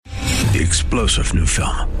The explosive new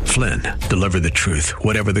film, Flynn, deliver the truth,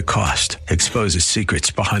 whatever the cost, exposes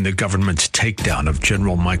secrets behind the government's takedown of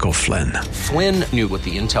General Michael Flynn. Flynn knew what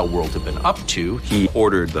the intel world had been up to. He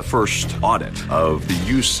ordered the first audit of the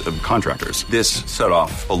use of contractors. This set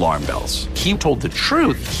off alarm bells. He told the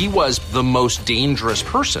truth. He was the most dangerous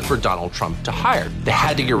person for Donald Trump to hire. They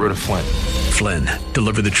had to get rid of Flynn. Flynn,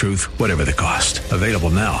 deliver the truth, whatever the cost. Available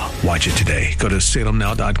now. Watch it today. Go to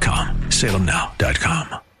salemnow.com.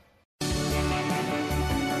 salemnow.com.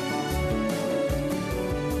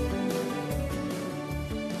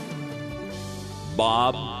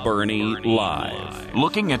 Bob Burney Live.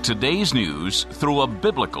 Looking at today's news through a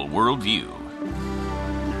biblical worldview.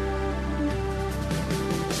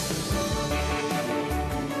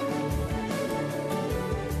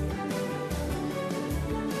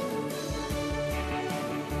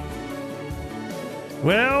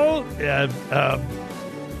 Well,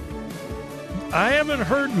 I haven't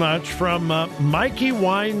heard much from Mikey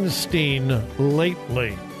Weinstein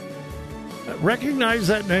lately. Recognize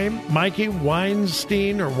that name? Mikey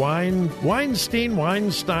Weinstein or Weinstein,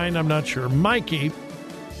 I'm not sure. Mikey.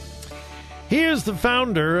 He is the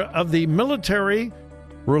founder of the Military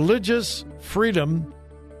Religious Freedom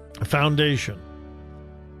Foundation.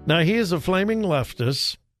 Now, he is a flaming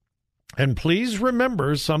leftist, and please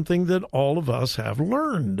remember something that all of us have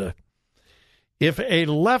learned. If a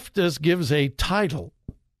leftist gives a title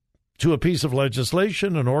to a piece of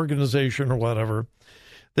legislation, an organization, or whatever,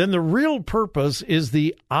 then the real purpose is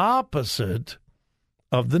the opposite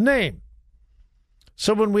of the name.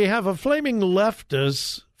 So when we have a flaming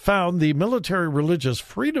leftist found the Military Religious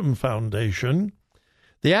Freedom Foundation,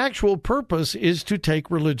 the actual purpose is to take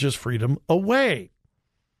religious freedom away.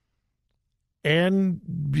 And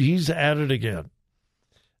he's at it again.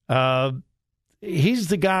 He's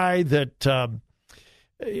the guy that,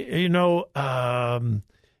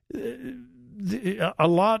 a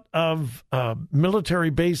lot of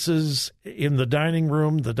military bases in the dining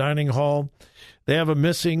room, the dining hall, they have a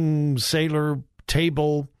missing sailor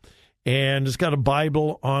table, and it's got a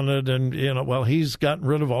Bible on it, and he's gotten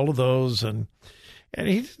rid of all of those, and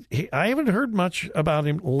I haven't heard much about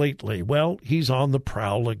him lately. Well, he's on the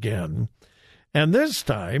prowl again, and this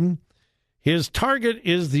time his target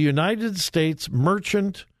is the United States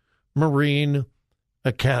Merchant Marine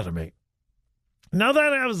Academy. Now,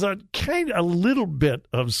 that has a little bit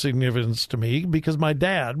of significance to me because my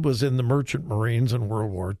dad was in the Merchant Marines in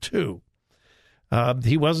World War II.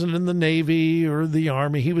 He wasn't in the Navy or the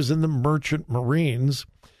Army. He was in the Merchant Marines,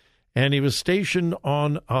 and he was stationed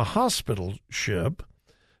on a hospital ship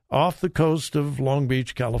off the coast of Long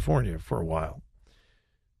Beach, California for a while.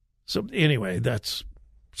 So anyway, that's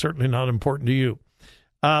certainly not important to you.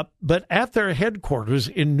 But at their headquarters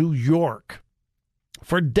in New York,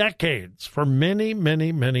 for decades, for many,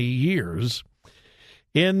 many, many years,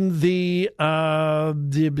 in this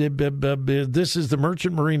is the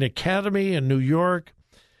Merchant Marine Academy in New York.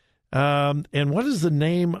 And what is the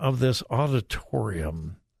name of this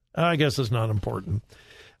auditorium? I guess it's not important.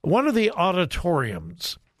 One of the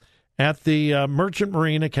auditoriums at the Merchant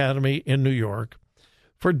Marine Academy in New York,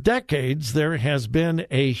 for decades, there has been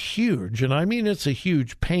a huge, and I mean it's a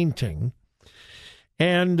huge painting,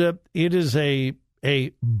 and it is a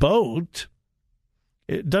boat.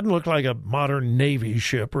 It doesn't look like a modern Navy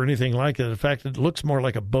ship or anything like that. In fact, it looks more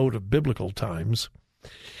like a boat of biblical times.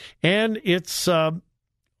 And it's on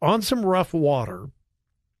some rough water.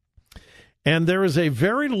 And there is a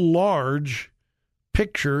very large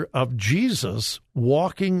picture of Jesus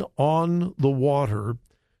walking on the water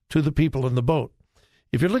to the people in the boat.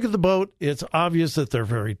 If you look at the boat, it's obvious that they're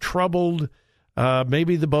very troubled.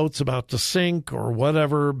 Maybe the boat's about to sink or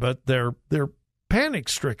whatever, but they're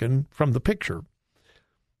panic-stricken from the picture.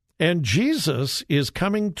 And Jesus is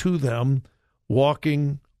coming to them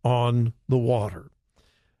walking on the water.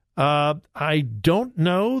 I don't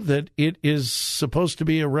know that it is supposed to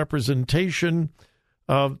be a representation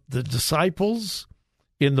of the disciples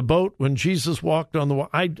in the boat when Jesus walked on the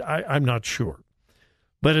water. I'm not sure.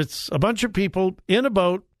 But it's a bunch of people in a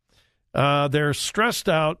boat. They're stressed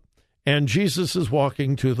out, and Jesus is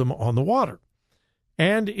walking to them on the water.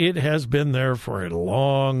 And it has been there for a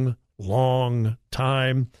long, long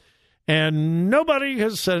time. And nobody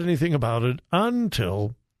has said anything about it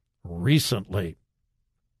until recently.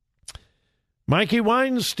 Mikey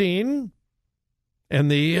Weinstein and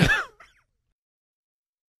the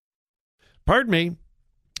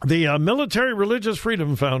the Military Religious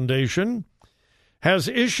Freedom Foundation has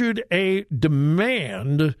issued a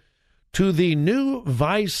demand to the new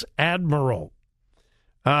vice admiral.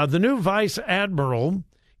 The new vice admiral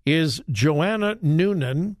is Joanna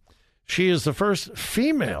Noonan. She is the first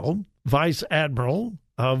female vice admiral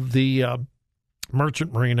of the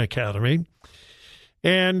Merchant Marine Academy.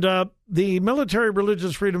 And the Military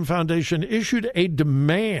Religious Freedom Foundation issued a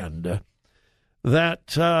demand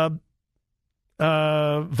that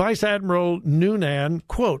Vice Admiral Noonan,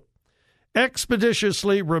 quote,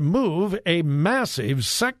 expeditiously remove a massive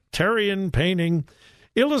sectarian painting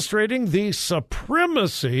illustrating the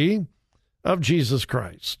supremacy of Jesus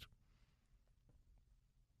Christ.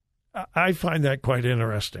 I find that quite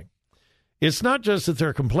interesting. It's not just that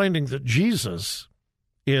they're complaining that Jesus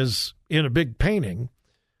is in a big painting.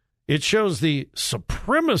 It shows the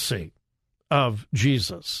supremacy of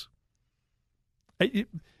Jesus. It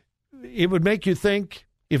would make you think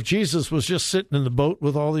if Jesus was just sitting in the boat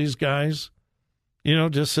with all these guys,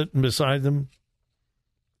 just sitting beside them,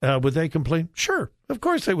 would they complain? Sure, of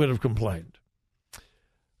course they would have complained.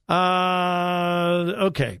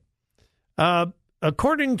 Okay.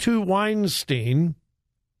 According to Weinstein,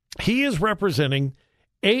 he is representing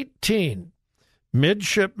 18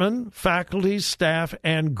 midshipmen, faculty, staff,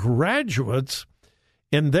 and graduates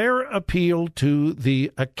in their appeal to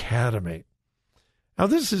the Academy. Now,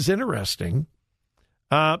 this is interesting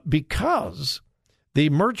because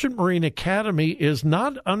the Merchant Marine Academy is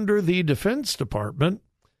not under the Defense Department,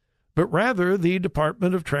 but rather the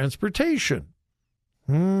Department of Transportation.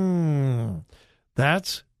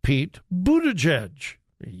 That's Pete Buttigieg.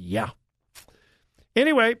 Yeah.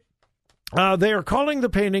 Anyway, they are calling the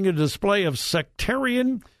painting a display of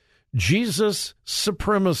sectarian Jesus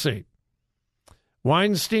supremacy.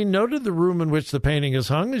 Weinstein noted the room in which the painting is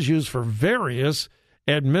hung is used for various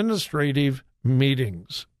administrative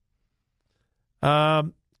meetings.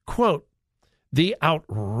 Quote, the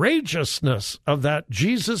outrageousness of that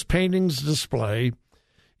Jesus painting's display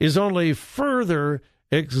is only further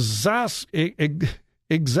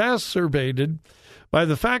exacerbated by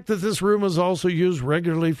the fact that this room is also used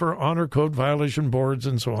regularly for honor code violation boards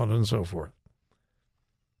and so on and so forth.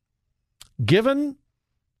 Given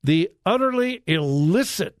the utterly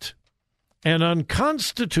illicit and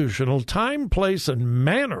unconstitutional time, place, and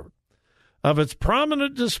manner of its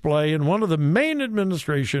prominent display in one of the main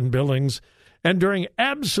administration buildings and during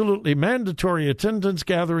absolutely mandatory attendance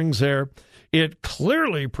gatherings there, it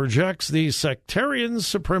clearly projects the sectarian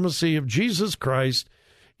supremacy of Jesus Christ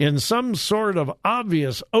in some sort of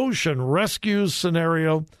obvious ocean rescue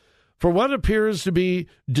scenario for what appears to be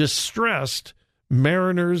distressed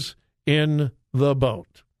mariners in the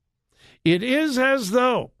boat. It is as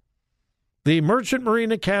though the Merchant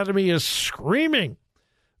Marine Academy is screaming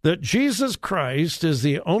that Jesus Christ is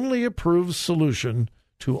the only approved solution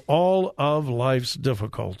to all of life's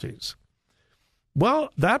difficulties. Well,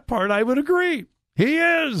 that part I would agree. He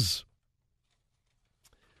is.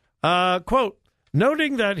 Quote,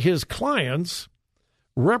 noting that his clients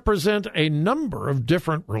represent a number of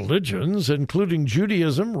different religions, including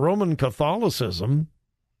Judaism, Roman Catholicism.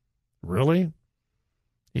 Really?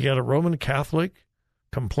 You got a Roman Catholic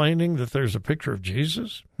complaining that there's a picture of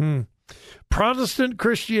Jesus? Protestant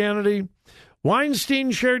Christianity.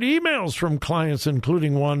 Weinstein shared emails from clients,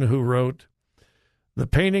 including one who wrote, the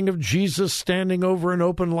painting of Jesus standing over an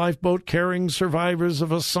open lifeboat carrying survivors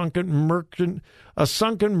of a sunken merchant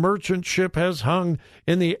ship has hung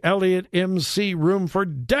in the Elliott MC room for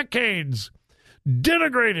decades,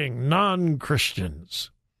 denigrating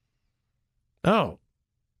non-Christians. Oh,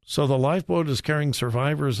 so the lifeboat is carrying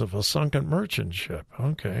survivors of a sunken merchant ship.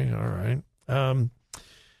 Okay, all right.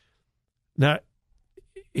 Now,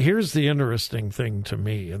 here's the interesting thing to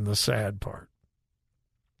me and the sad part.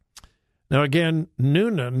 Now, again,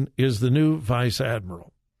 Noonan is the new vice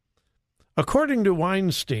admiral. According to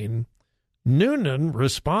Weinstein, Noonan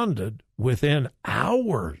responded within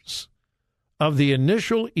hours of the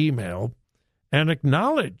initial email and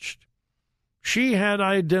acknowledged she had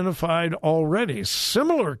identified already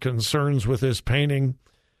similar concerns with this painting,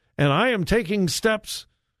 and I am taking steps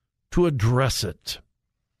to address it.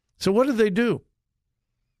 So what did they do?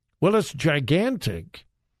 Well, it's gigantic.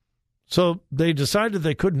 So they decided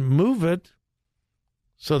they couldn't move it,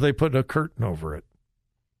 so they put a curtain over it.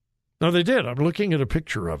 No, they did. I'm looking at a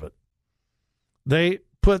picture of it. They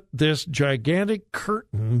put this gigantic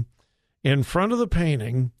curtain in front of the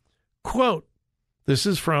painting. Quote, this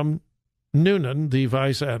is from Noonan, the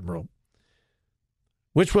vice admiral,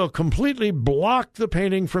 which will completely block the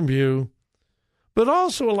painting from view, but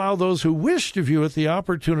also allow those who wish to view it the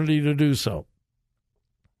opportunity to do so.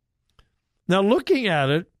 Now, looking at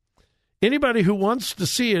it, anybody who wants to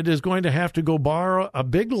see it is going to have to go borrow a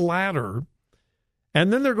big ladder,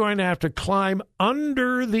 and then they're going to have to climb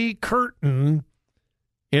under the curtain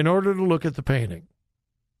in order to look at the painting.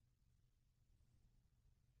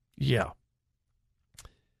 Yeah.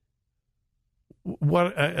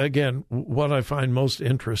 What I find most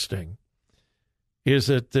interesting is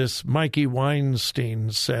that this Mikey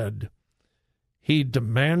Weinstein said he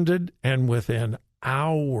demanded, and within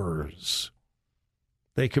hours,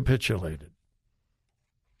 they capitulated.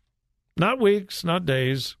 Not weeks, not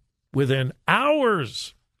days. Within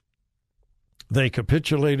hours, they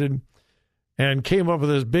capitulated and came up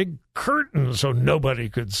with this big curtain so nobody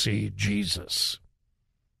could see Jesus.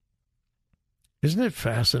 Isn't it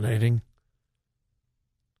fascinating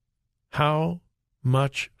how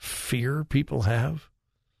much fear people have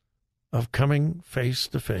of coming face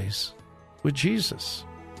to face with Jesus?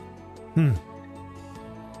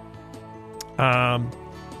 I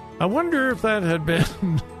wonder if that had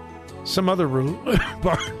been some other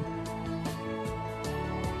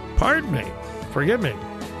pardon me, forgive me.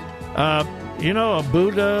 A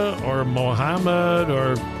Buddha or Mohammed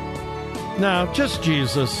or no, just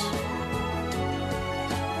Jesus.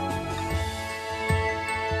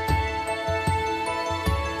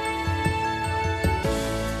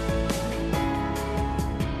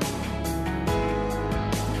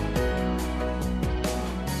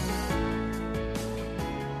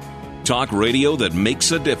 Talk radio that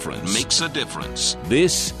makes a difference. Makes a difference.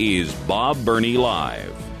 This is Bob Burney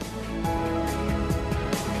Live.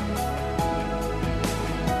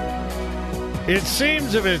 It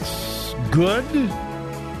seems if it's good,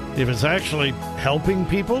 if it's actually helping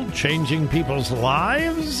people, changing people's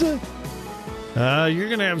lives, you're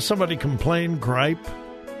going to have somebody complain, gripe,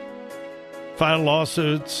 file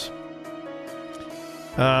lawsuits.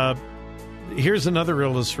 Here's another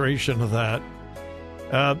illustration of that.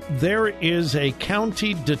 There is a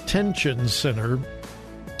county detention center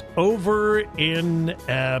over in,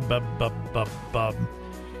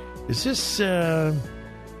 is this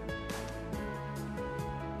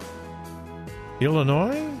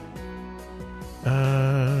Illinois? I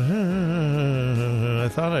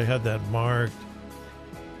thought I had that marked.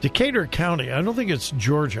 Decatur County. I don't think it's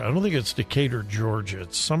Georgia. I don't think it's Decatur, Georgia.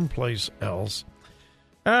 It's someplace else.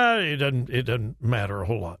 It doesn't matter a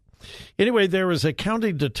whole lot. Anyway, there is a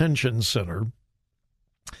county detention center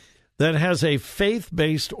that has a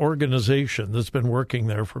faith-based organization that's been working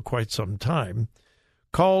there for quite some time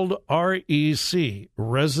called REC,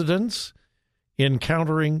 Residents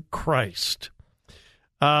Encountering Christ.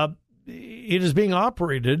 It is being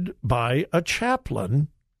operated by a chaplain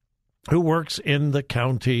who works in the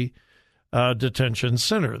county detention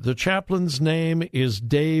center. The chaplain's name is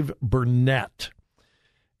Dave Burnett.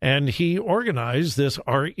 And he organized this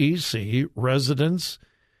REC, Residents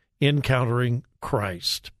Encountering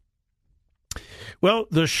Christ. Well,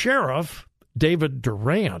 the sheriff, David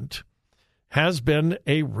Durant, has been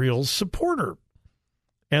a real supporter.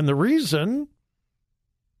 And the reason,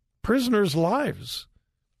 prisoners' lives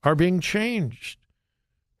are being changed,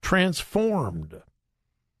 transformed.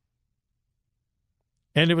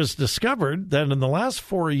 And it was discovered that in the last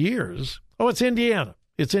 4 years, it's Indiana,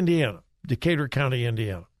 Decatur County,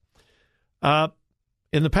 Indiana.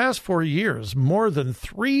 In the past 4 years, more than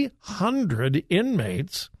 300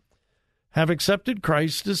 inmates have accepted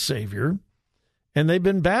Christ as Savior, and they've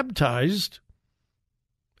been baptized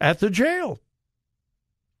at the jail.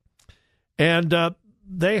 And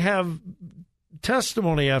they have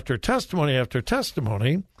testimony after testimony after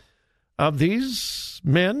testimony of these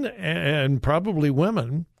men and probably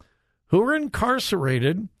women who are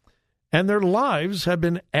incarcerated, and their lives have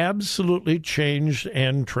been absolutely changed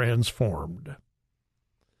and transformed.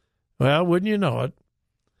 Well, wouldn't you know it?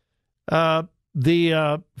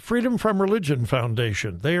 The Freedom from Religion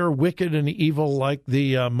Foundation, they are wicked and evil like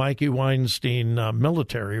the Mikey Weinstein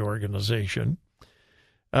military organization.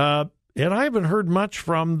 And I haven't heard much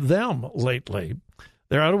from them lately.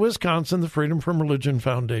 They're out of Wisconsin, the Freedom from Religion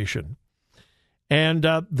Foundation. And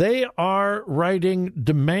they are writing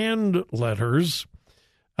demand letters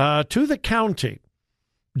to the county,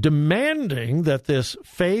 demanding that this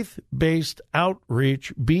faith-based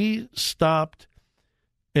outreach be stopped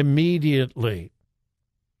immediately.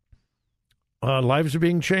 Lives are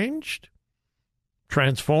being changed,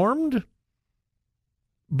 transformed,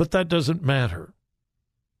 but that doesn't matter.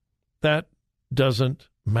 That doesn't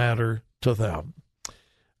matter to them.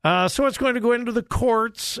 So it's going to go into the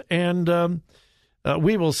courts, and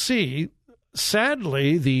we will see.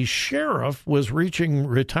 Sadly, the sheriff was reaching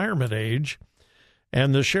retirement age,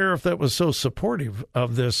 and the sheriff that was so supportive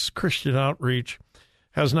of this Christian outreach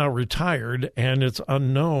has now retired, and it's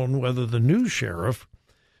unknown whether the new sheriff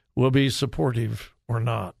will be supportive or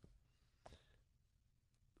not.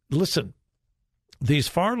 Listen, these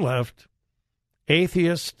far-left,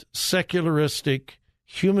 atheist, secularistic,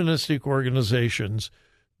 humanistic organizations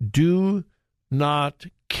do not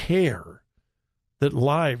care that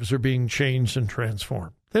lives are being changed and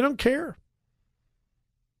transformed. They don't care.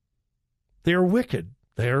 They are wicked.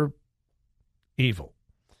 They are evil.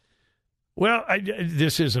 Well,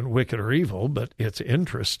 this isn't wicked or evil, but it's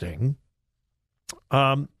interesting.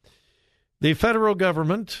 The federal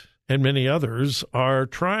government and many others are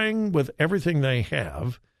trying with everything they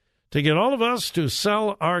have to get all of us to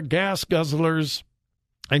sell our gas guzzlers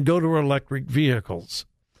and go to electric vehicles.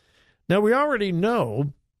 Now, we already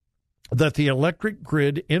know that the electric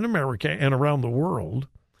grid in America and around the world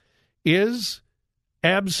is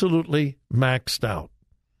absolutely maxed out.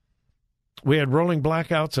 We had rolling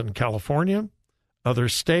blackouts in California, other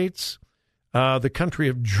states. The country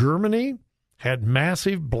of Germany had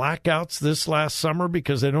massive blackouts this last summer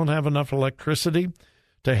because they don't have enough electricity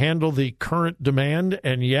to handle the current demand,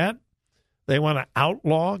 and yet they want to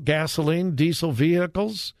outlaw gasoline, diesel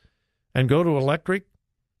vehicles and go to electric.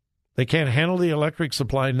 They can't handle the electric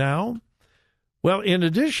supply now. Well, in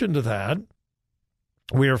addition to that,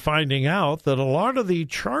 we are finding out that a lot of the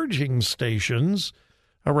charging stations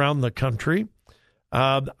around the country,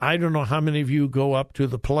 I don't know how many of you go up to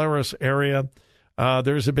the Polaris area.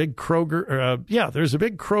 There's a big Kroger. There's a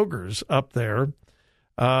big Kroger's up there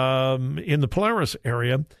in the Polaris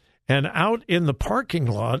area. And out in the parking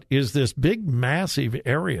lot is this big, massive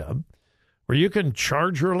area where you can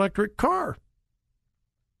charge your electric car.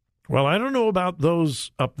 Well, I don't know about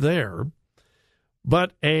those up there,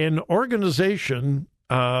 but an organization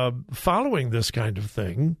following this kind of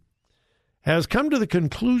thing has come to the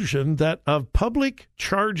conclusion that of public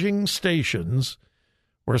charging stations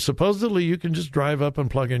where supposedly you can just drive up and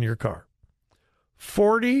plug in your car,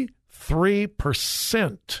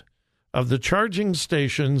 43% of the charging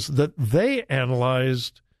stations that they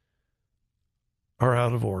analyzed are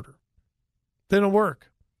out of order. They don't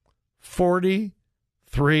work. 43%.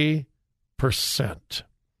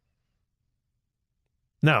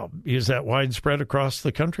 Now, is that widespread across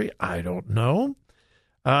the country? I don't know.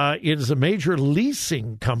 It is a major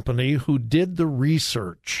leasing company who did the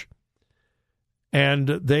research, and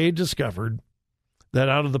they discovered that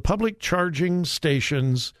out of the public charging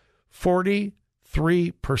stations, 43%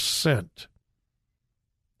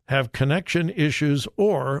 have connection issues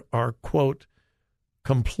or are, quote,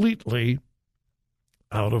 completely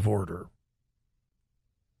out of order.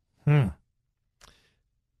 Now,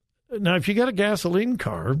 if you got a gasoline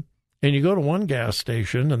car and you go to one gas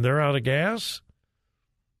station and they're out of gas,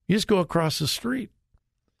 you just go across the street.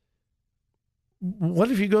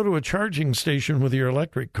 What if you go to a charging station with your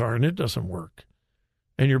electric car and it doesn't work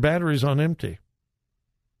and your battery's on empty?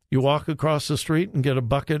 You walk across the street and get a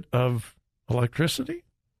bucket of electricity?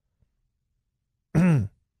 Do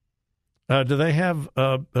they have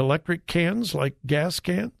electric cans like gas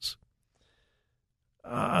cans?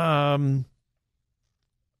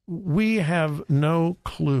 We have no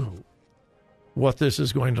clue what this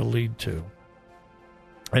is going to lead to,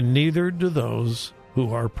 and neither do those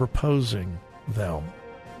who are proposing them.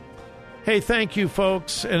 Hey, thank you,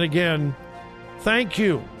 folks. And again, thank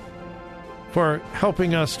you for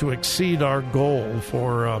helping us to exceed our goal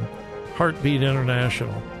for Heartbeat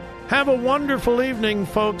International. Have a wonderful evening,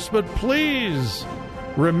 folks, but please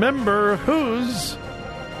remember whose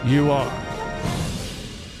you are.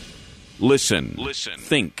 Listen,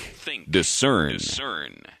 think, discern.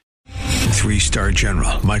 3-star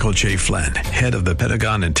General Michael J. Flynn, head of the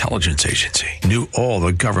Pentagon Intelligence Agency, knew all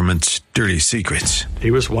the government's dirty secrets.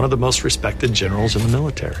 He was one of the most respected generals in the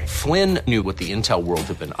military. Flynn knew what the intel world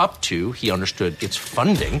had been up to. He understood its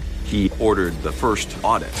funding. He ordered the first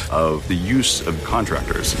audit of the use of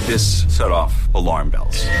contractors. This set off alarm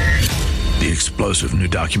bells. The explosive new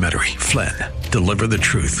documentary, Flynn, Deliver the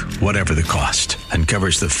Truth, Whatever the Cost,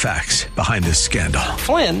 uncovers the facts behind this scandal.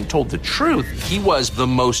 Flynn told the truth. He was the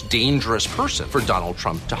most dangerous person for Donald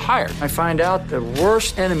Trump to hire. I find out the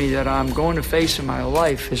worst enemy that I'm going to face in my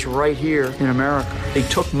life is right here in America. They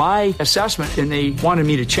took my assessment and they wanted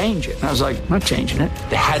me to change it. And I was like, I'm not changing it.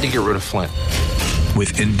 They had to get rid of Flynn.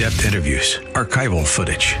 With in-depth interviews, archival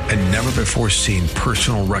footage, and never-before-seen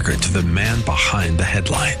personal records of the man behind the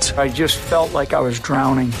headlines. I just felt like I was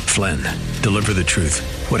drowning. Flynn, Deliver the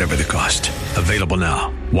Truth, Whatever the Cost. Available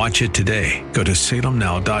now. Watch it today. Go to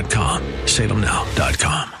salemnow.com.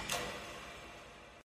 salemnow.com.